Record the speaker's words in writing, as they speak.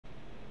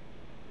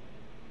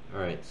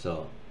Alright,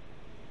 so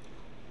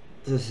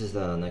this is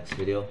the next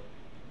video.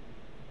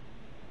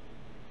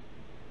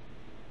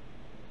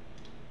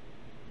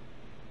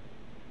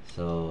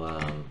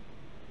 So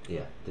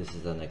yeah, this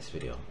is the next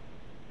video.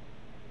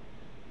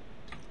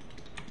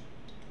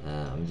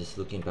 I'm just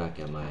looking back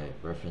at my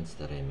reference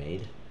that I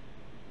made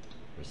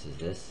versus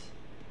this,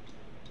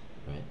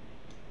 right?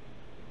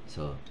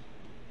 So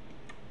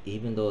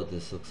even though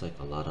this looks like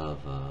a lot of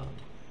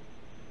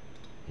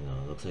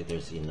it looks like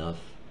there's enough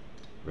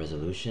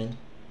resolution,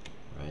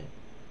 right,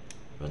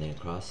 running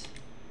across,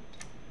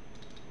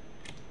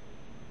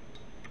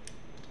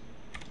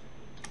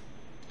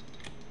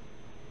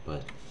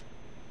 but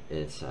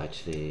it's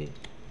actually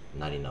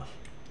not enough.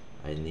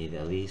 I need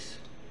at least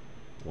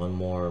one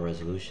more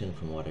resolution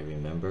from what I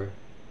remember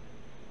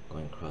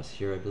going across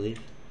here, I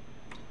believe.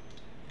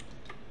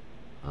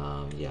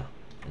 Yeah,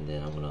 and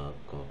then I'm gonna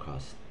go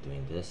across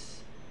doing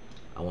this.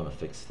 I want to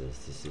fix this.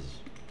 This is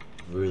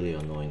really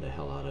annoying the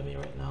hell out of me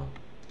right now.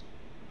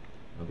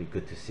 It'll be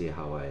good to see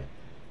how I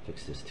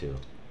fix this too.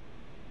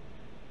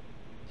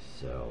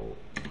 So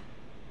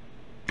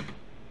I'm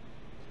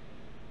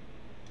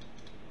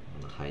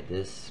gonna hide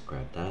this,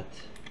 grab that.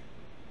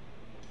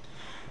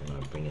 I'm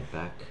gonna bring it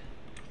back.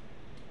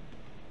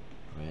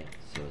 Right,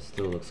 so it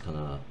still looks kind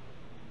of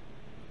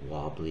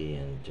wobbly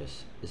and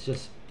it's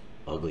just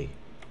ugly.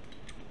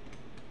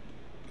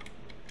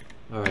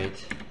 All right,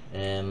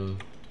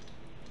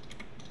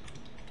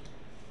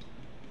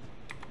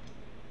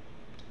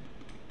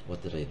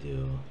 what did I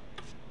do?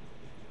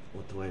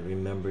 What do I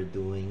remember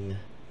doing?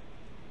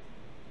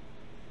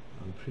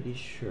 I'm pretty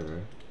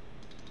sure,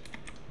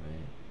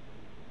 right?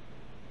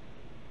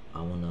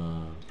 I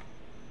wanna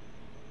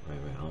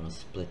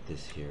split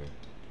this here.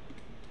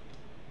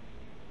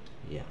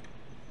 Yeah.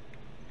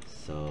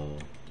 So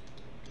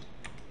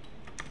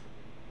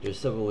there's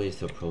several ways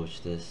to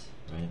approach this,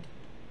 right?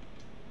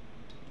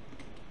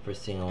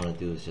 First thing I want to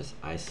do is just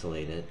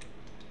isolate it.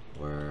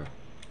 We're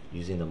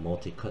using the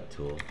multi-cut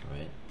tool,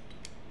 right?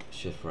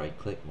 Shift right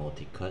click,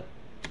 multi-cut.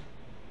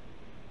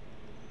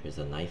 Here's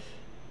a knife.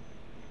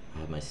 I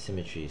have my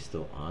symmetry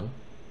still on.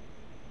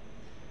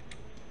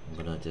 I'm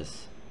gonna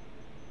just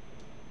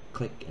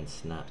click and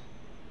snap.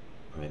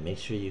 Alright, make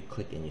sure you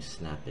click and you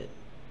snap it,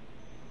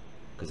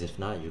 because if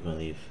not, you're gonna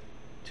leave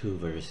two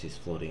vertices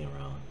floating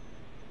around.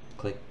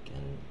 Click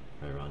and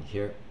right around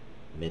here,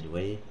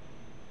 midway,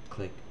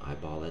 click,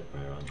 eyeball it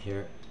right around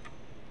here,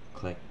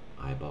 click,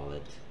 eyeball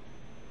it,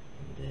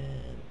 and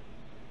then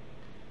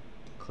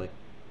click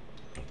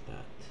like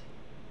that.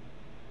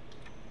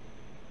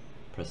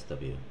 Press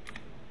W.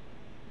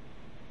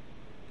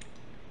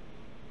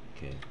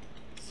 Okay,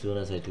 as soon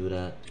as I do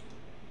that,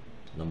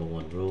 number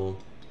one rule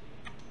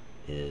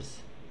is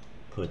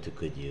put it to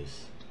good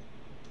use.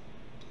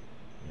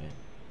 Right?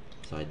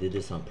 So I did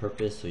this on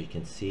purpose so you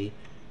can see,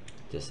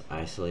 just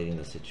isolating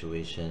the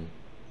situation,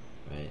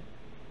 right?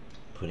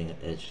 Putting an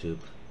edge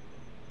loop,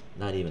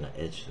 not even an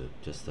edge loop,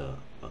 just a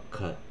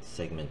cut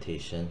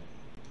segmentation,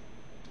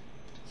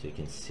 so you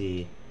can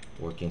see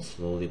working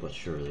slowly but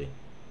surely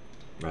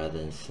rather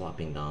than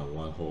slopping down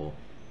one whole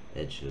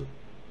edge loop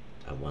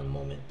at one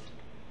moment.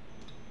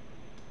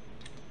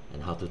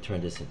 And how to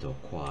turn this into a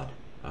quad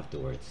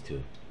afterwards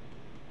too.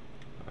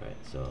 Alright,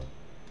 so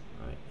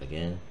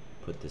again,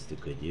 put this to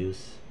good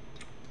use.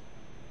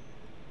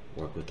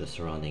 Work with the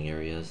surrounding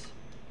areas.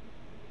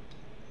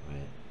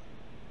 Right.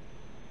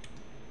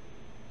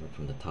 Work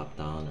from the top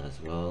down as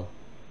well.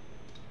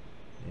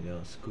 Maybe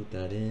I'll scoot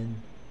that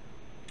in.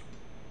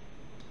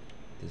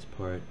 This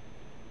part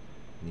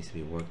needs to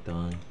be worked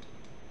on.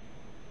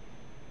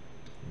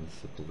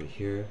 Let's look over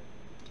here.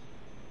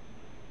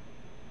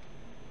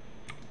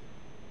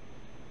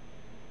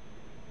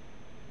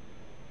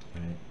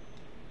 Alright,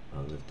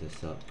 I'll lift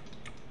this up.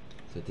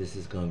 So this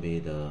is going to be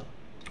the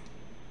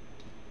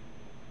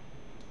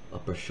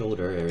upper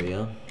shoulder area,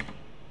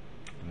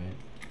 right?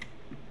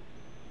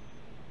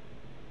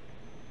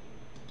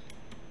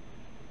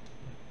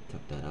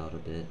 Tuck that out a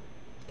bit,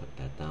 tuck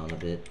that down a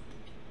bit.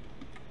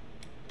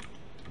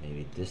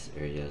 Maybe this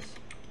area's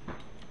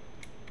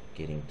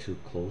getting too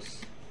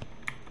close,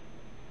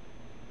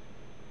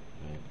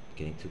 right?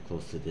 Getting too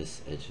close to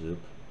this edge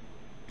loop.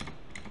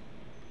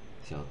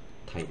 See how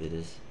tight it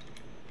is?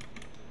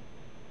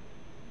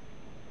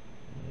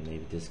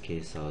 Maybe this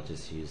case I'll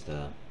just use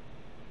the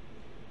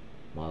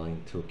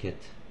modeling toolkit,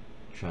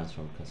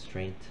 transform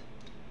constraint,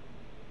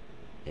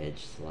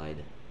 edge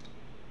slide.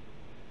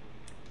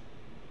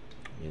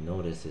 You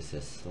notice it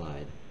says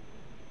slide.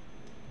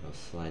 It'll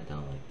slide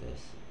down like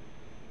this.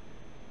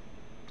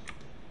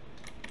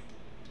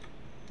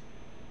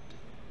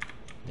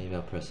 Maybe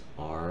I'll press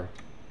R.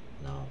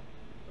 Now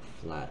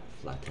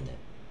flatten it,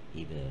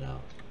 even it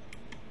out.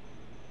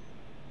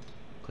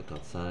 Click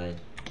outside.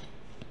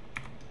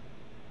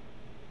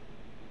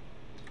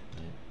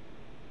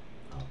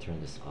 I'll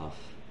turn this off.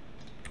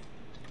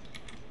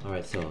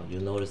 Alright, so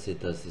you'll notice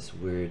it does this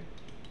weird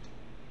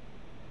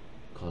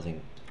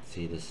causing,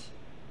 see this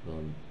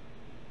little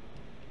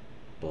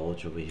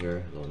bulge over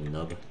here, little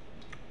nub,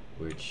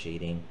 weird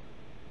shading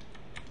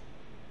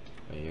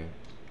right here.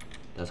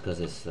 That's because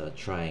it's a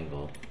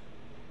triangle.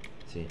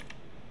 See,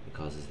 it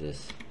causes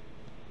this.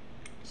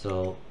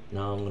 So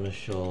now I'm gonna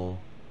show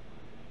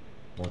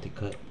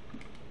multi-cut.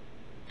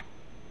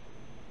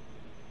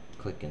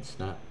 Click and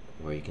snap,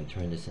 where you can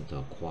turn this into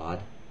a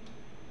quad.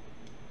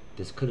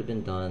 This could have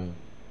been done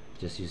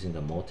just using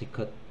the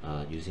multi-cut,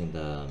 using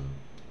the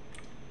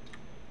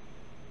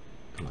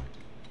come on.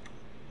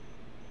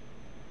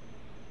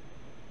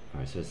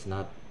 Alright, so it's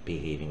not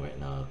behaving right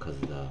now because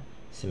of the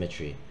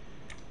symmetry.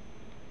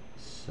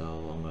 So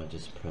I'm gonna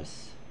just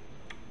press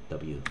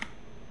W.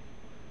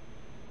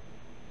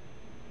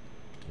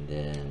 And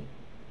then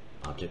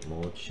object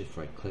mode, shift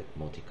right click,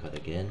 multi-cut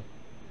again.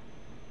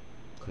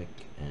 Click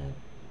and,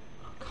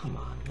 oh, come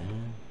on,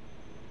 man.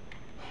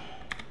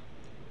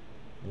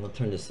 I'm gonna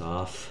turn this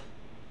off.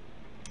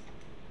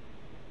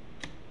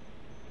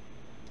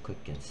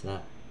 Click and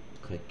snap,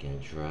 click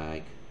and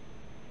drag,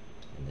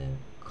 and then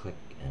click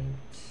and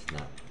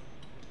snap.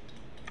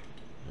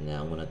 And then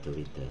I'm gonna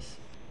delete this.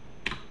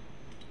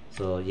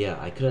 So yeah,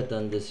 I could have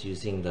done this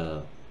using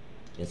the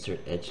insert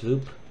edge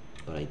loop,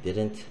 but I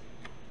didn't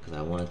because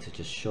I wanted to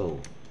just show.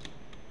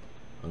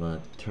 I'm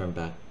gonna turn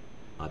back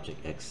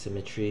object X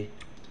symmetry.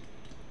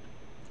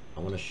 I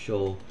want to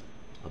show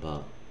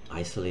about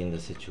isolating the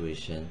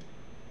situation,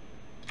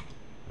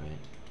 right?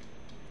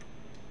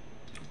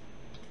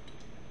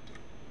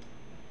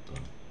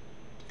 Boom.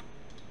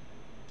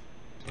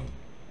 Boom.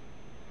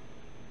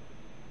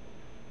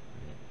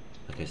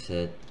 Right. Like I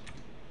said,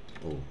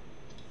 oh,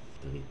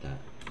 delete that.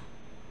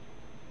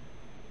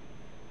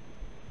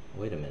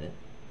 Wait a minute.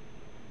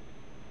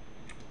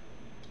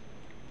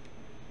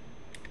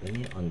 Let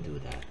me undo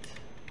that.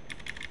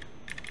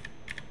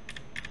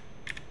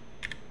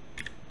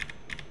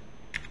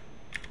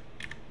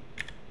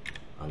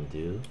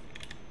 Undo.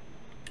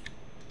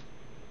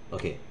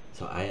 Okay,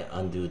 so I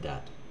undo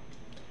that.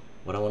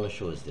 What I want to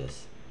show is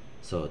this.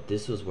 So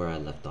this was where I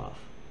left off,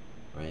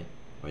 right?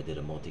 Where I did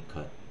a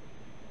multi-cut.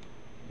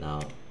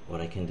 Now, what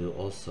I can do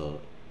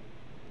also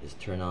is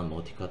turn on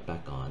multi-cut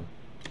back on.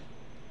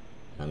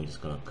 And I'm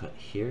just gonna cut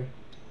here,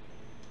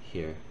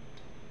 here,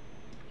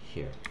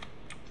 here.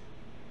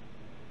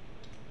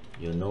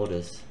 You'll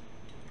notice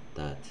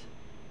that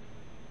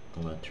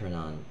I'm gonna turn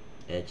on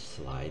edge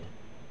slide,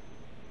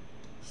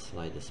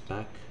 slide this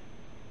back,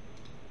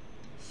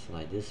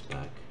 slide this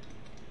back,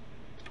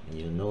 and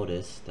you'll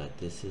notice that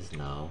this is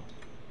now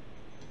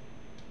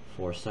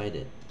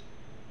four-sided.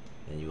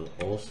 And you'll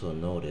also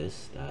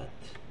notice that,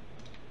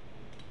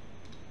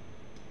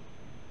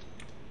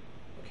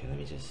 okay, let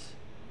me just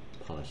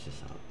polish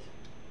this out,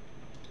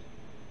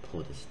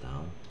 pull this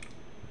down,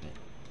 right,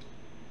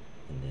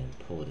 and then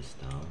pull this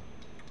down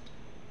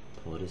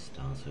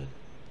so it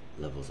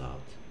levels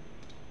out,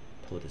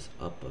 pull this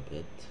up a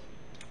bit,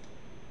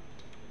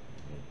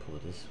 and pull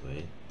this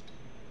way,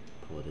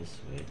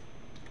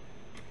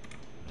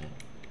 right.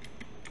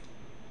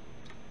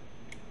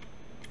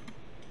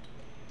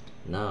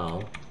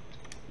 Now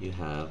you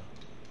have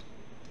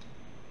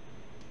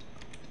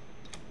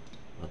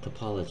a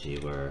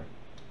topology where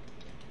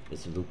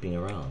it's looping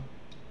around.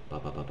 Ba,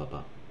 ba, ba, ba,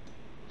 ba.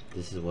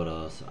 This is what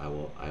else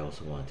I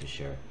also wanted to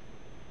share.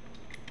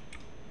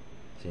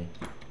 See?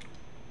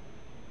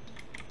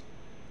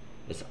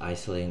 It's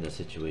isolating the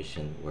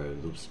situation where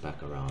it loops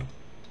back around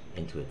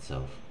into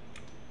itself,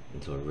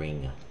 into a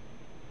ring,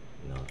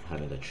 you know,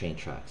 having the train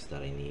tracks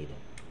that I need.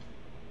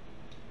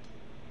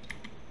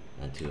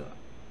 And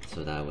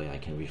so that way I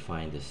can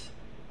refine this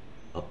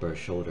upper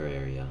shoulder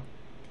area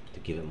to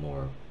give it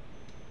more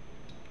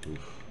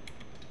oof.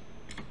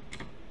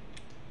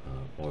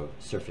 Or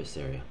surface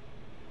area.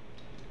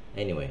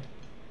 Anyway,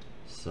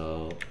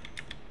 so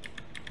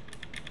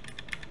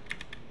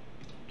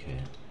okay,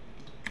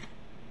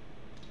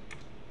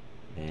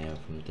 and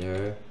from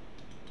there,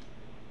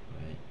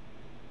 right,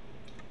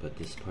 but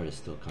this part is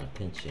still kind of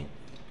pinching,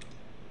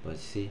 but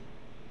see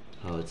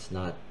how it's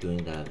not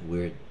doing that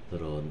weird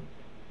little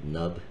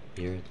nub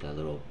here, that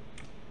little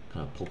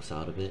kind of pokes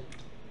out a bit,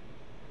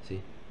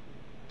 see,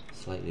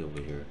 slightly over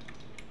here.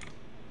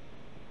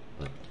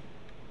 But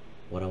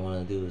what I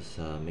want to do is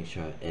make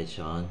sure I edge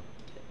on,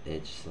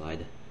 edge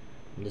slide.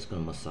 I'm just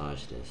going to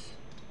massage this.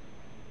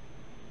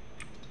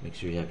 Make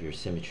sure you have your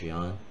symmetry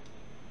on.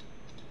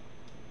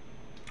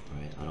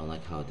 Alright, I don't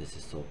like how this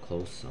is so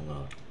close, so I'm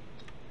going to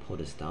pull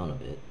this down a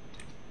bit.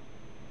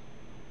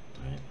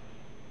 Alright,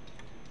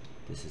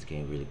 this is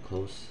getting really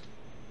close.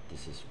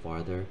 This is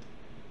farther.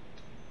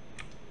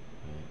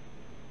 Alright.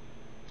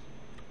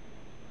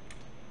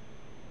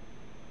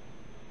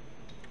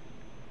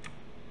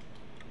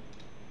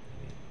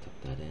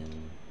 That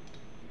in,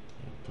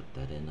 yeah, tuck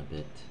that in a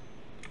bit.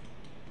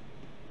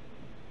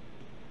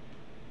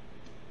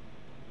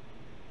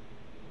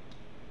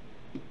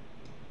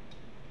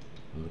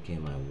 I'm looking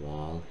at my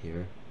wall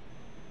here.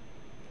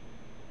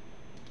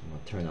 I'm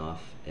gonna turn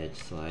off edge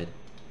slide.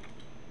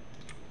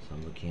 So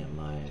I'm looking at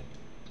my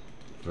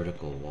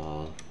vertical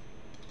wall,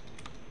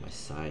 my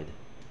side.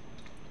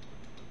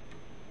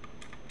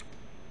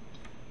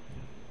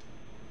 Yeah.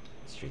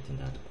 Straighten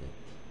that a bit.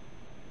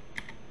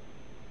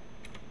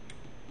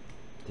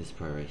 this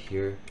part right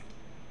here.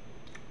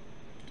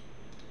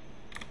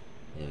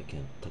 Yeah, I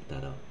can tuck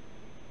that out.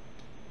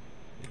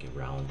 Make it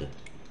round.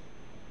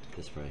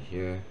 This part right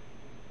here.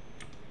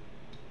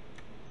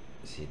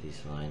 See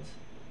these lines?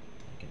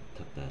 I can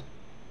tuck that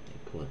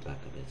and pull it back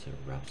a bit so it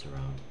wraps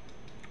around.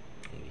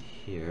 Maybe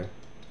here.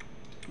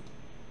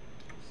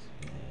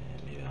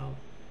 And maybe I'll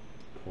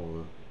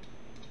pull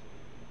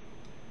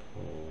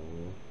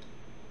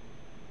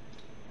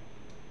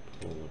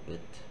a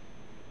bit.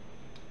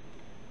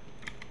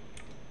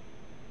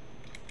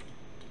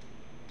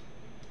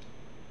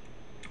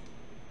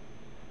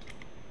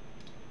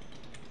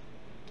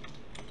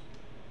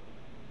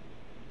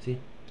 See?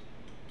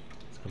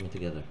 It's coming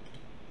together.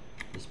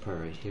 This part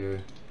right here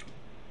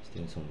is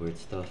doing some weird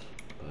stuff,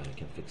 but I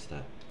can fix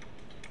that.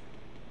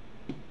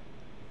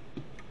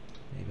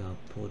 Maybe I'll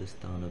pull this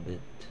down a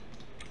bit.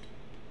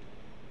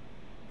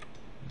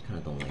 I kind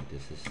of don't like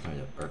this. It's starting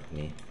to irk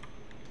me.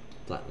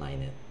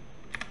 Flatline it.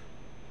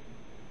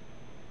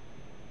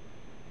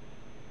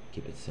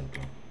 Keep it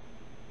simple.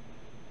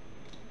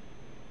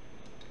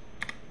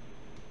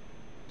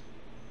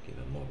 Give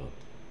it more of a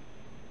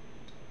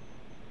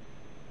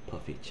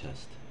puffy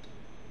chest.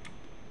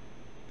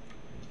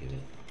 Give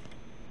it,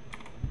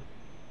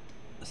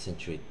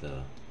 accentuate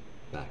the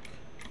back.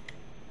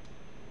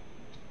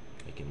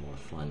 Make it more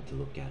fun to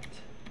look at.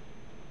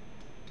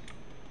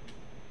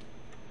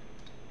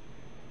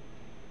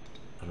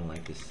 I don't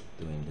like this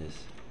doing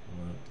this. I'm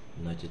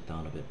gonna nudge it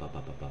down a bit. Pull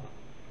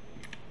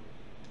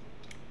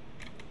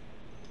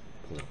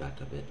it back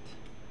a bit.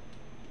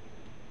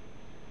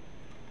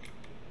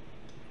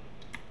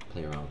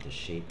 Play around with the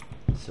shape,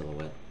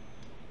 silhouette.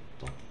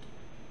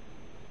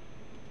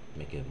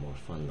 Make it more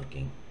fun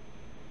looking.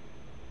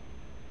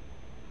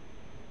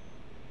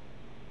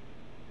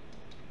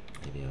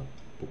 Maybe I'll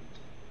boop.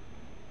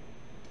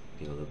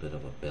 Give a little bit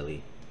of a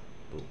belly.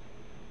 Boop.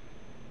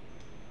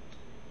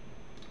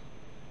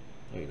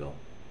 There you go.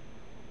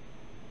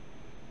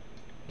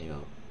 Maybe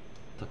I'll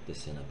tuck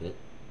this in a bit.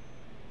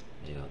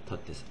 Maybe I'll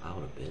tuck this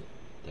out a bit.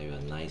 There you go,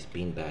 a nice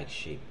beanbag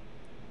shape.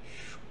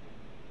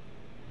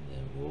 And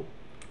then whoop.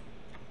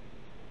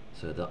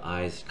 So the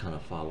eyes kind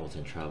of follows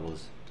and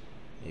travels.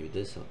 Maybe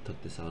this, I'll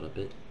tuck this out a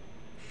bit.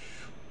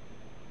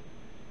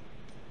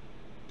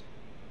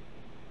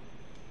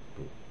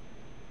 Boop.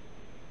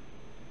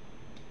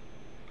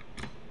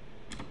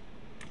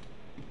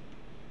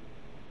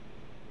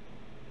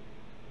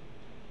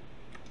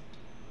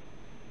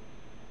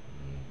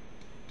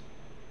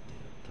 Yeah,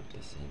 tuck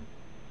this in.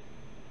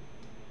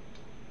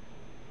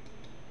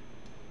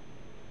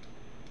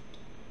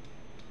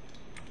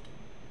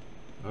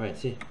 Alright,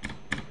 see?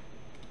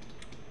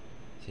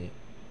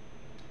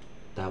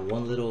 That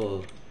one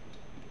little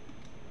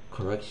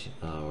correction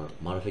or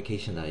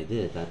modification that I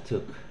did, that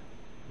took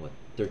what,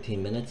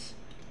 13 minutes?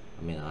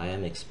 I mean, I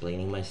am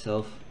explaining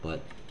myself,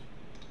 but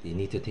you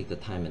need to take the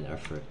time and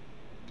effort.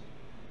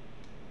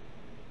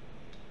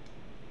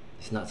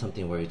 It's not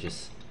something where you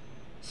just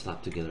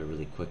slap together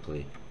really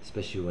quickly,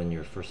 especially when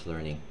you're first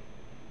learning.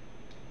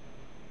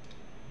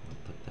 I'll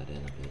tuck that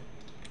in a bit.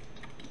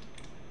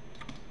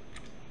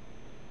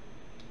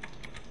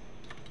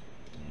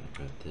 Yeah,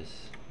 grab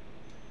this.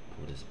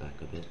 Pull this back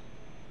a bit.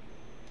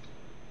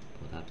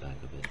 Pull that back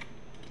a bit.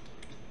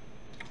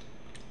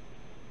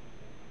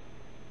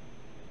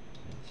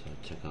 And so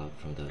check out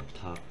from the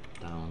top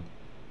down.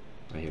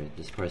 Right here,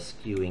 this part's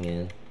skewing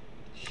in.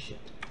 Shit.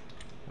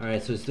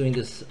 Alright, so it's doing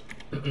this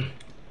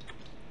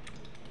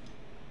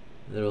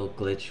little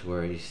glitch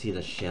where you see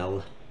the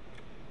shell,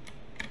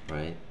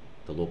 right?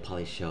 The low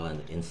poly shell,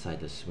 and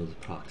inside the smooth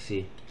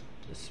proxy,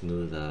 the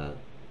smooth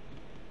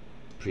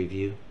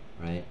preview,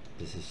 right?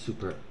 This is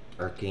super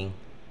irking.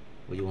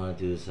 What you want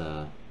to do is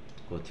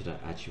go to the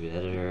attribute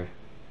editor,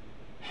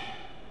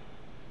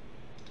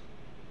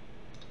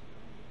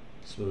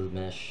 smooth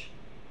mesh,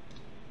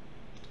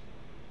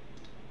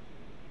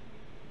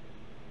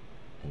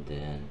 and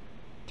then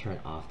turn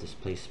off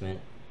displacement,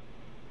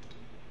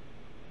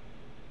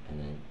 and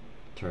then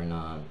turn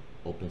on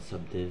open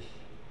subdiv,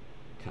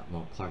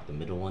 Catmull Clark, the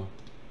middle one.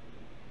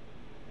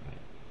 Right.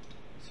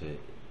 So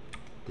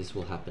this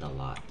will happen a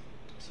lot.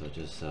 So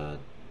just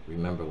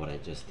remember what I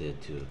just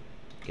did to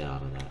get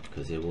out of that,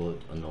 because it will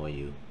annoy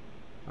you.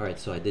 Alright,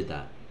 so I did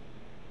that.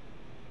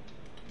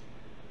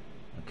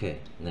 Okay,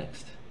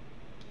 next.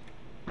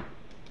 Let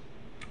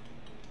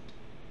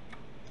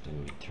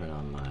me turn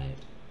on my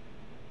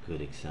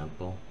good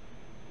example.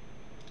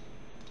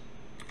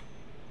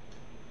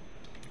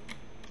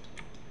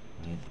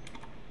 Right.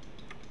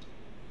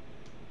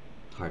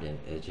 Harden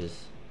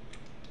edges.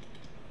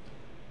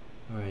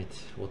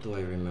 Alright, what do I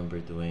remember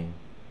doing?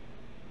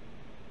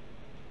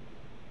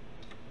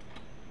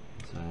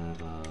 So I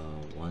have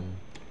 1,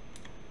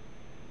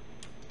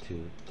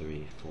 2,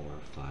 3, 4,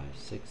 5,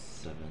 6,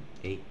 7,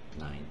 8,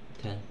 9,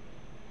 10.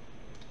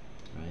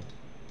 Right?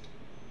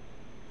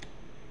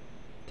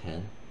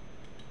 10.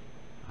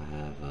 I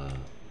have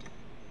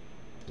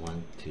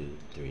 1, 2,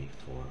 3,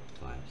 4,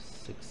 5,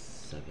 6,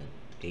 7,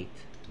 8,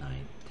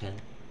 9,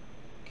 10.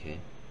 Okay.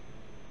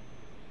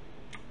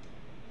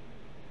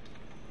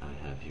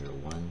 here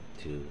 1,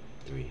 2,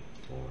 3,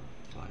 4,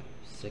 5,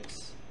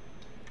 6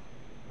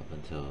 up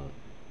until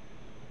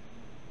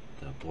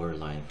the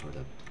borderline for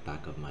the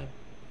back of my,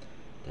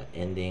 the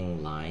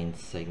ending line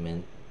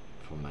segment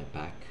for my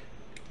back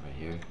right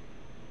here.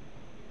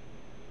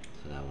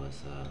 So that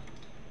was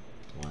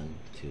 1,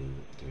 2,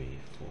 3,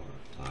 4,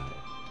 5,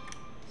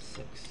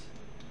 6.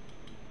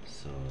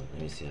 So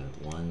let me see,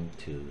 1,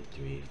 2,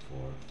 3, 4,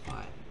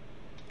 5,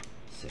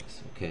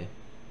 6. Okay.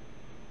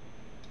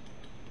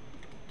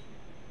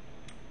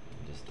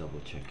 I'm just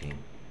double checking.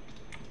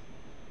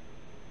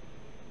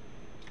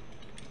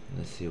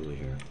 Let's see over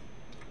here.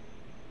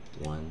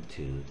 1,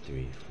 2,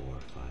 3, 4,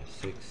 5,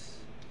 6,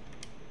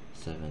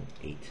 7,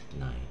 8,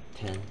 9,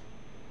 10.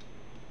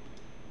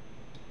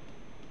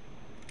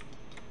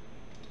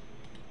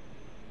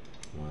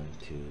 1,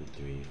 2,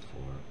 3,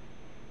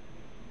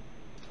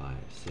 4, 5,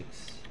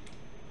 6,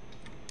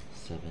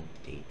 7,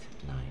 8,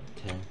 9,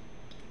 10.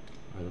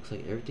 Alright, looks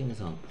like everything is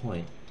on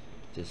point,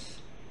 just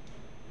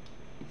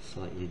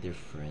slightly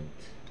different.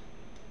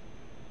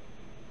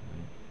 All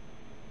right.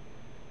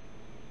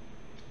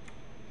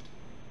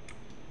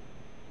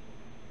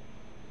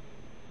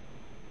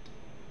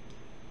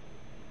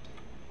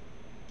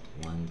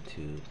 1,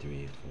 2,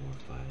 3,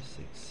 4, 5,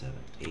 6, 7,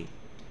 8,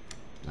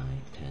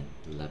 9, 10,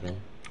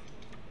 11.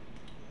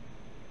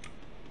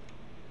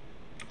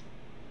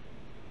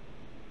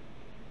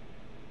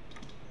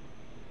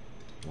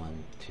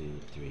 1, 2,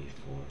 3,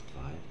 4,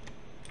 5.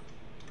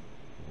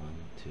 1,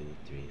 2,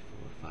 3,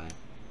 4, 5,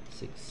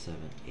 6,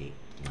 7, 8,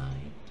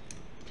 9,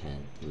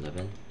 10,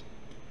 11.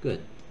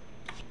 Good.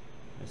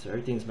 Right, so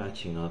everything's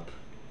matching up.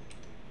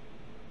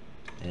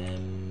 Okay.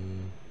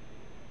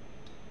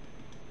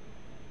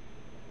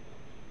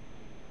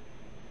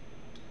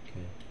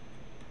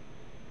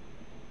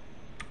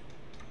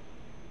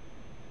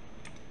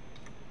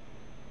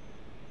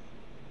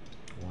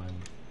 One,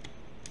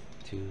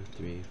 2,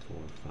 3, 4,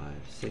 5,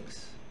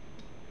 6.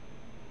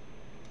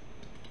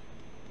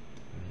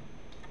 Right.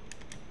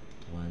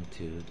 1,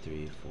 2,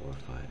 3, 4,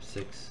 5,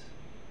 6.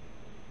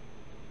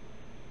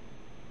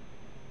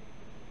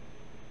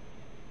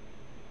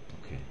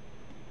 Okay.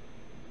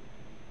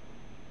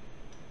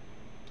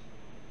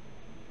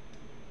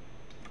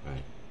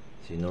 Right.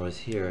 So you notice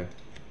here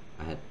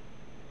I had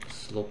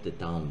sloped it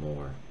down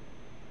more.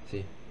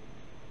 See?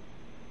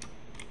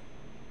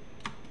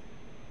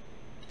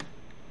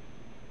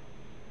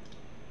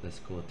 Let's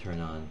go turn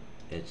on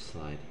edge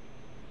slide.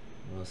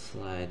 We'll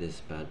slide this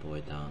bad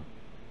boy down.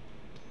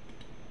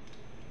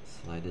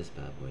 Slide this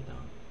bad boy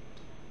down.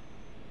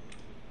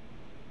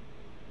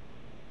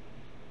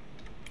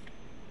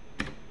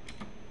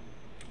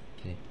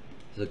 Okay,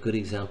 this is a good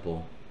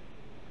example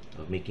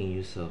of making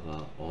use of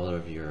all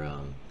of your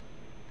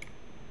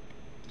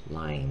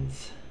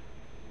lines.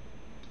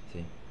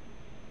 See?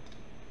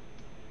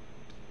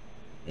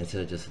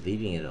 Instead of just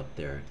leaving it up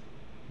there,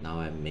 now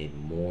I've made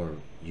more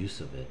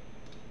use of it.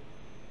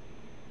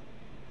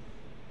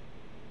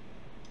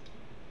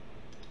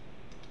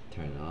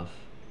 Turn it off.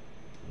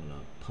 I'm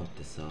gonna pump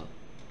this out,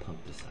 pump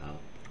this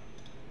out,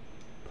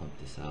 pump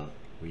this out.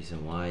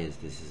 Reason why is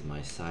this is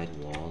my side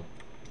wall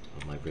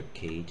of my rib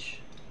cage,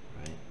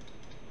 right?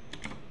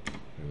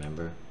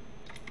 Remember?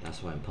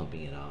 That's why I'm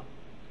pumping it out,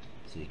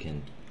 so you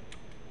can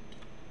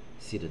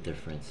see the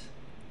difference.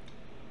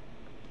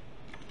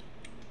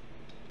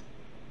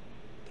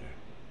 There.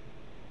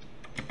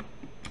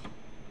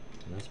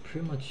 And that's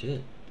pretty much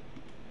it,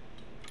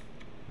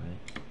 right?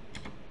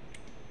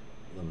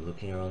 I'm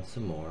looking around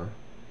some more.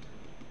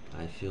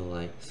 I feel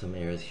like some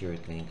areas here are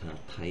getting kind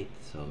of tight,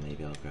 so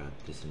maybe I'll grab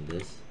this and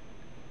this.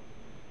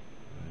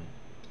 Alright,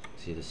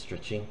 see the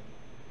stretching?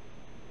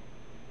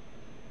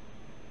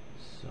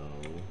 So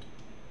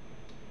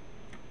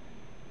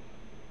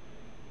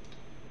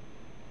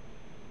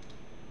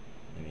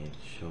let me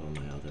show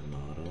my other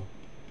model.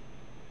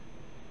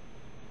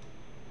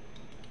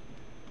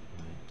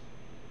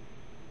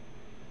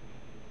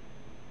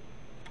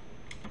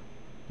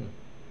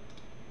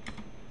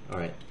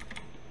 Alright,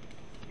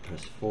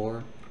 press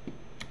 4.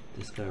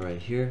 This guy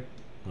right here,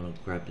 I'm gonna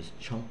grab this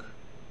chunk.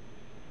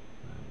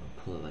 I'm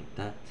gonna pull it like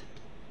that.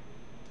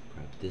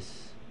 Grab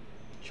this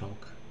chunk,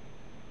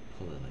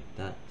 pull it like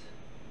that.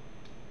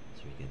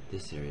 So we get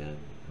this area.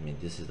 I mean,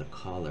 this is the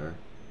collar.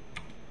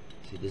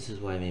 See, this is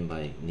what I mean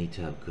by need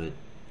to have good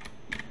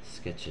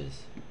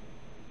sketches.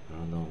 I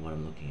don't know what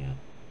I'm looking at.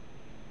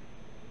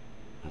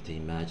 I have to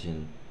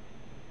imagine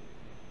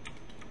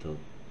the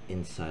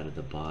inside of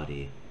the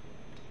body.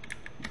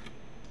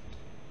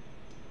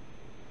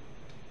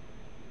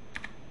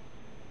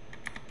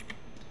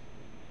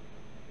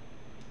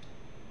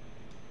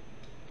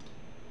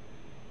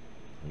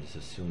 I'm just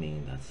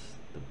assuming that's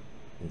the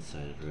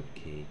inside of the rib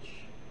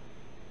cage.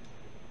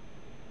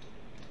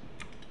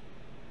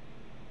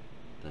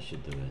 That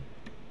should do it.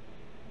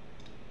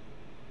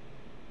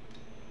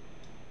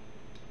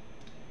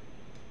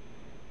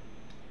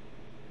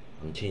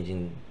 I'm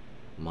changing,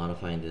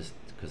 modifying this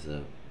because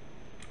the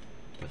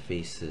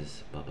face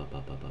is blah blah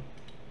blah blah blah.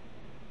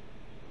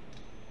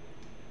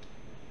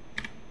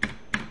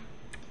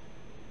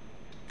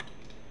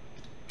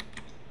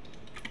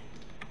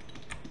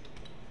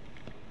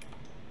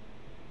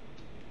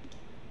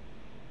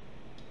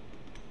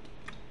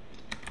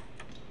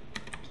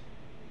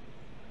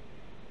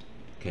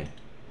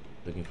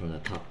 working from the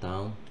top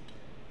down.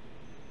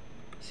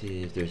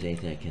 See if there's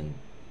anything I can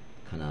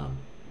kind of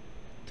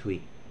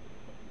tweak.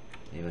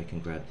 Maybe I can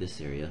grab this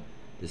area.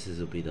 This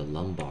will be the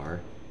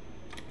lumbar.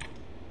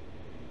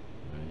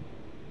 Right.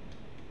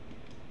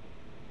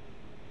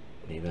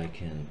 Maybe I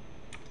can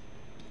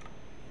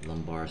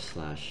lumbar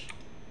slash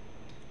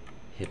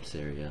hips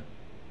area,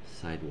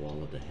 side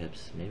wall of the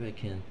hips. Maybe I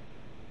can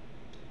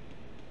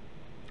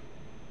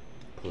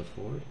pull it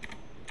forward.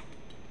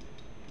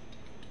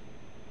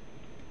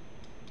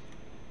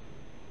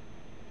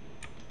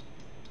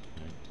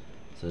 Right.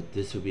 So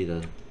this will be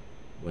the,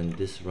 when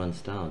this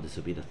runs down, this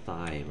will be the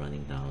thigh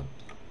running down.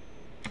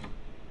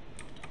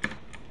 The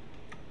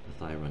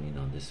thigh running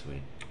down this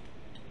way.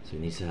 So it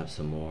needs to have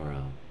some more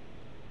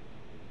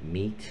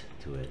meat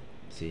to it.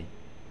 See?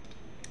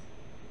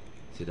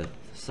 See, the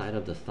side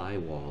of the thigh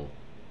wall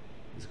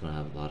is going to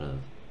have a lot of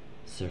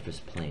surface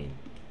plane.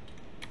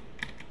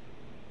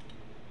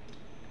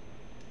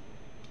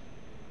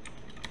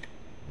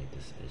 Make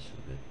this edge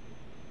a bit.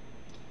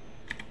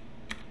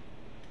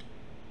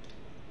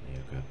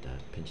 Maybe grab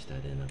that, pinch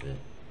that in a bit.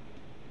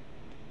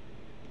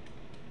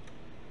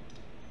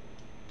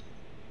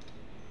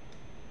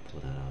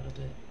 Pull that out a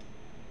bit.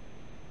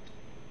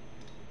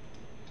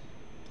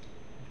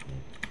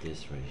 Make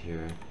this right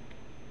here.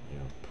 You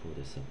know, pull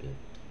this a bit.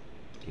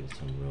 Give it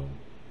some room.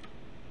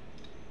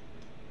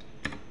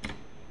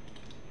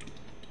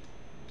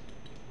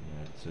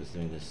 Alright, so it's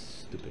doing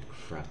this stupid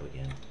crap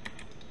again.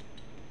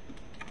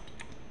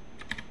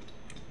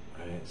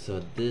 Alright,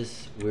 so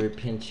this we're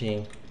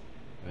pinching,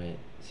 right?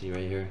 See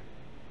right here?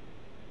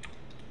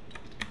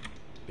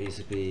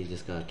 Basically, you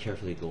just gotta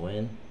carefully go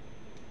in,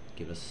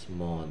 give it a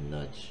small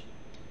nudge.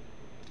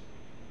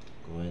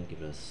 Go in,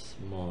 give it a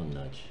small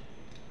nudge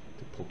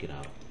to poke it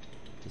out.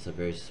 Just a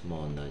very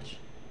small nudge.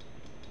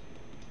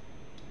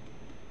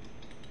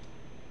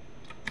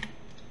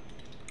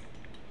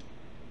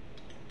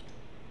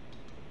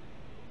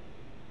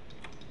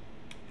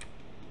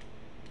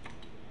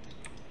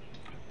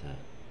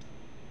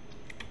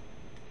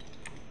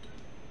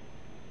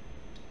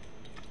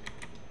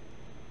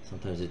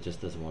 Sometimes it just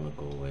doesn't want to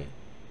go away.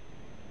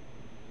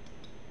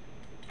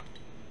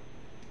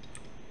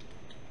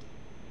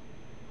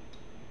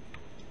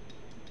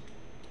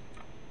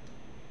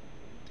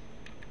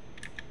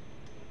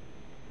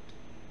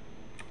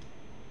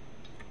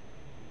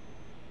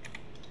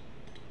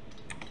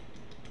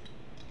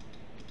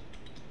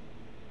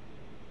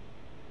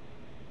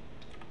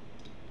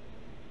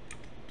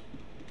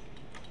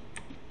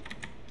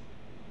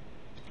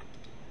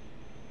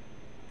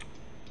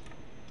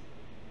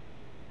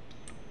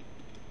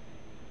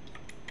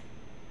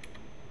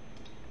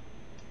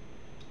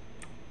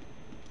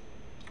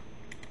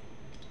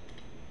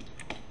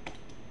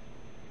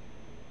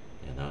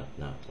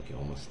 Okay,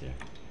 almost there.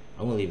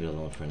 I'm gonna leave it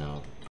alone for now.